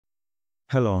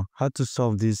Hello, how to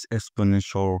solve this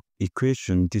exponential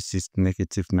equation? This is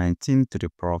negative 19 to the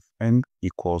power of n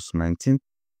equals 19.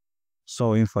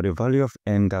 Solving for the value of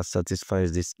n that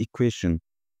satisfies this equation.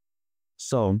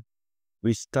 So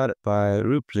we start by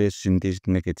replacing this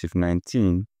negative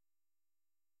 19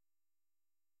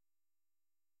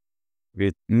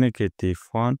 with negative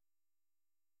 1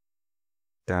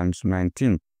 times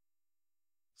 19.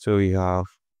 So we have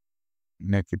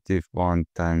negative 1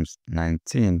 times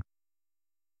 19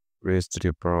 raised to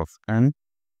the power of n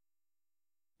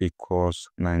equals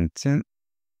 19.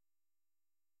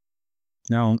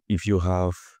 Now, if you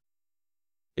have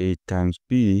a times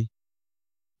b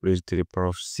raised to the power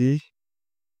of c,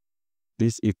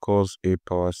 this equals a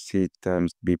power c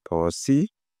times b power c.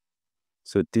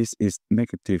 So this is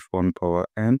negative 1 power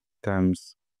n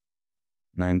times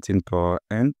 19 power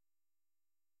n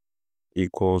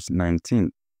equals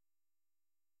 19.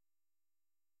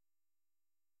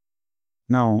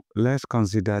 Now, let's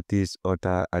consider this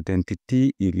other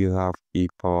identity. If you have e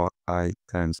power I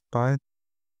times pi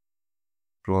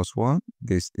plus 1,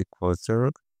 this equals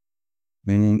 0,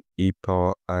 meaning e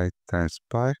power I times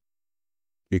pi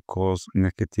equals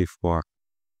negative 1.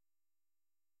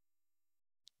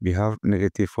 We have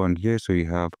negative 1 here, so we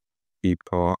have e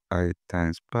power I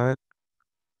times pi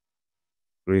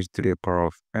raised to the power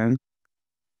of n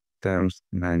times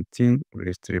 19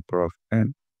 raised to the power of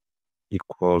n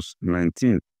equals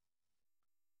 19.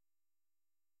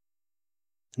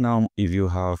 Now, if you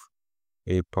have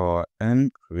a power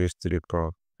n raised to the power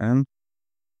of n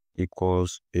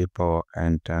equals a power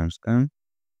n times n,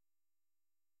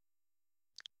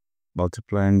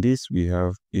 multiplying this, we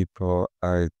have e power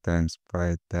I times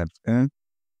pi times n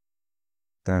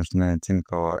times 19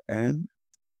 power n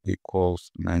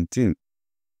equals 19.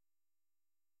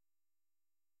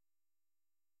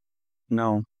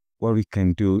 Now, what we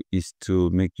can do is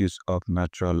to make use of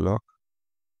natural log.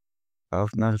 Have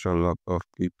natural log of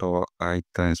e power I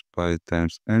times pi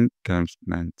times n times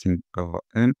 19 power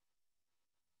n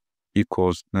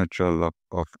equals natural log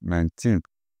of 19.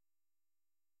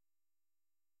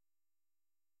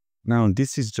 Now,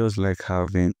 this is just like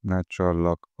having natural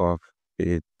log of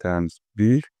a times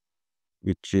b,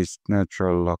 which is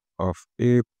natural log of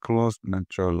a plus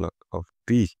natural log of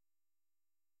b.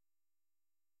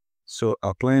 So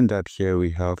applying that here,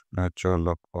 we have natural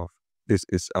log of, this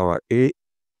is our a,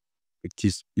 which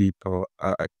is e power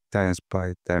I times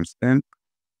pi times n,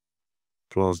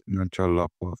 plus natural log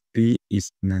of b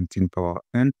is 19 power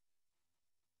n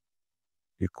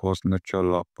equals natural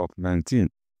log of 19.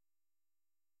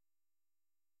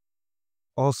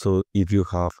 Also, if you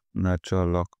have natural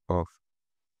log of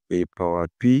a power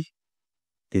b,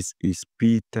 this is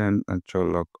b times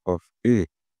natural log of a.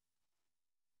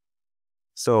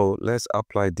 So let's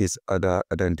apply this other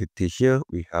identity here.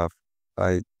 We have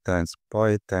I times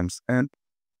pi times n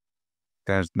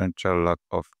times natural log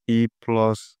of e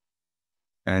plus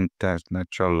n times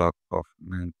natural log of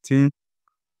 19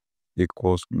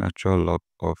 equals natural log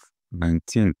of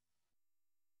 19.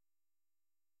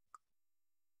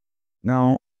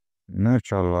 Now,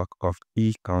 natural log of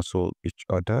e cancel each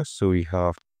other, so we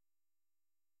have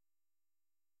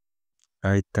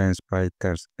I times pi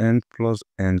times n plus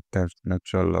n times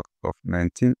natural log of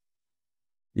 19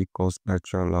 equals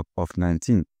natural log of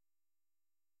 19.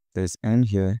 There's n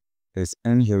here,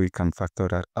 we can factor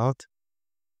that out.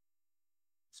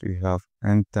 So we have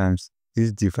n times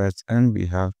this divides n, we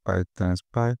have pi times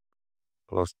pi,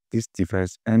 plus this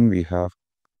divides n, we have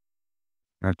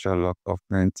natural log of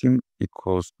 19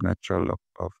 equals natural log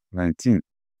of 19.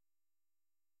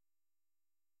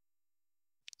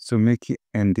 So making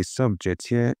n the subject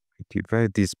here, we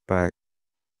divide this by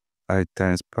I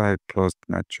times pi plus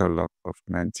natural log of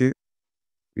 19.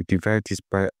 We divide this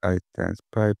by I times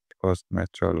pi plus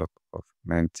natural log of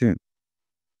 19.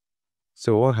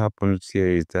 So what happens here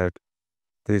is that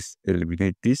this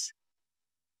eliminates this,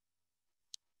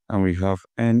 and we have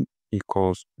n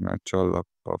equals natural log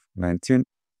of 19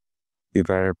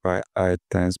 divided by I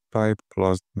times pi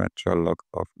plus natural log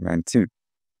of 19.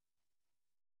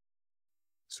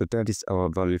 So that is our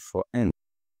value for n.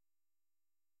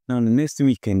 Now, the next thing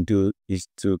we can do is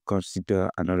to consider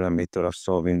another method of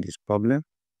solving this problem.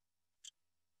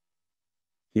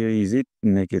 Here is it,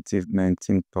 negative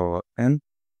 19 power n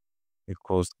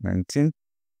equals 19.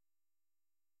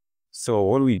 So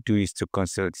what we do is to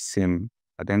consider the same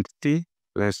identity.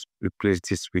 Let's replace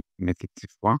this with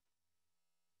negative 1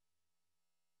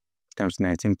 times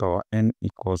 19 power n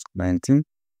equals 19.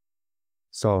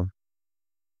 So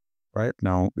right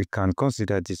now, we can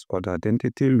consider this other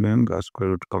identity. Remember,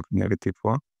 square root of negative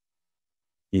 1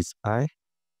 is I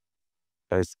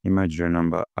as imaginary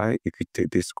number I. If you take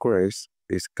the squares,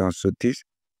 this cancel this,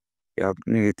 you have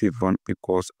 -1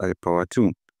 equals I power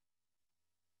 2.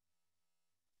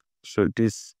 So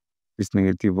this is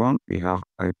 -1, we have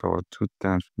I power 2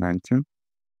 times 19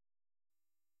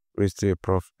 raised to the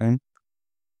power of n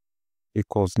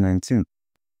equals 19.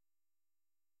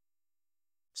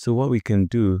 So what we can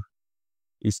do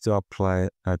is to apply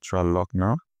natural log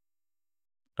now.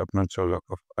 The natural log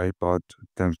of I power 2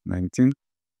 times 19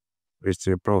 raised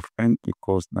to the power of n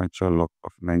equals natural log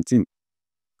of 19.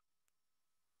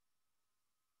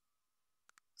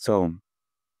 So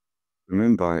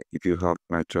remember, if you have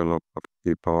natural log of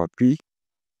a power p,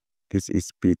 this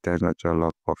is p times natural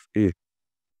log of a.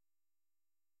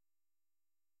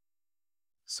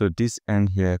 So this n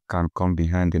here can come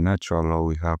behind the natural log.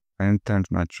 We have n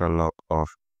times natural log of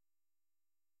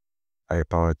I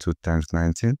power 2 times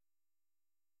 19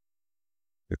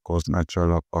 equals natural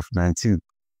log of 19.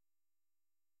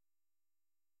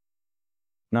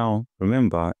 Now,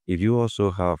 remember, if you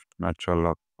also have natural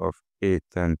log of a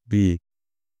times b,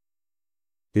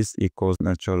 this equals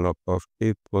natural log of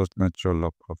a plus natural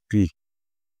log of b.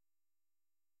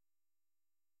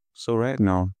 So right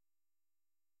now,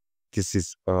 this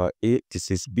is a,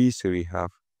 this is b, so we have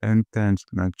n times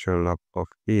natural log of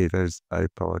a, that is I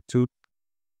power 2,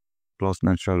 plus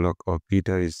natural log of b,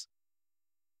 that is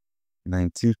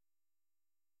 19,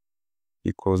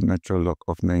 equals natural log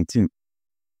of 19.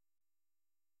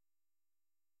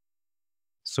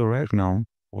 So right now,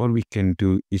 what we can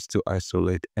do is to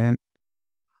isolate n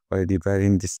by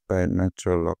dividing this by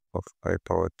natural log of I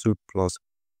power 2 plus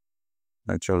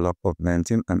natural log of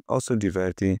 19, and also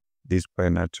dividing this by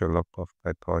natural log of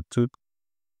I power 2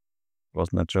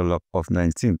 plus natural log of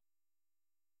 19.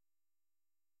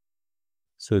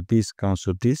 So this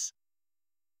cancels this,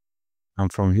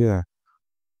 and from here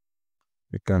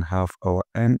we can have our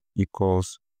n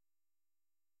equals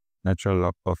natural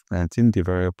log of 19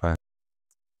 divided by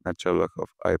natural log of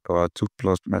I power 2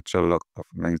 plus natural log of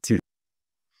 19.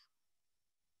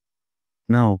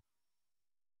 Now,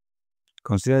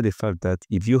 consider the fact that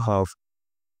if you have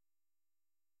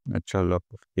natural log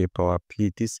of a power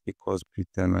p, this equals p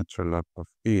times natural log of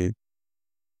a.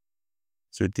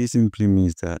 So this simply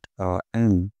means that our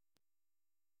n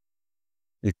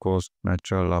equals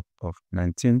natural log of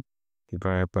 19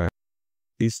 divided by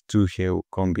these two here will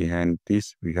come behind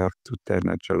this. We have 2 times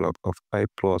natural log of I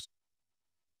plus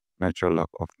natural log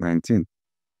of 19.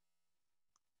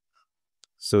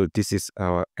 So this is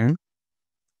our n.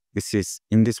 This is,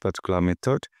 in this particular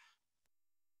method,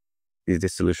 is the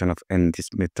solution of n in this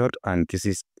method, and this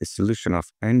is the solution of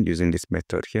n using this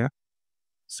method here.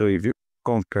 So if you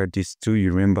compare these two,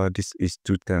 you remember this is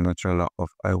 2 times natural log of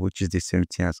I, which is the same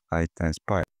thing as I times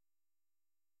pi.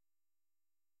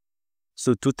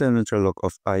 So 2 times natural log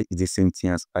of I is the same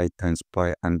thing as I times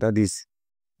pi, and that is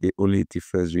the only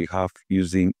difference we have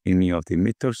using any of the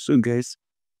methods. So guys,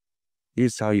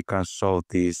 here's how you can solve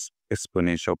this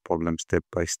exponential problem step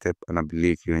by step, and I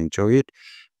believe you enjoy it.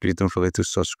 Please don't forget to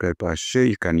subscribe and share.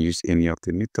 You can use any of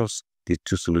the methods. The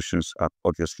two solutions are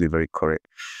obviously very correct.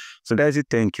 So that's it.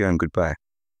 Thank you and goodbye.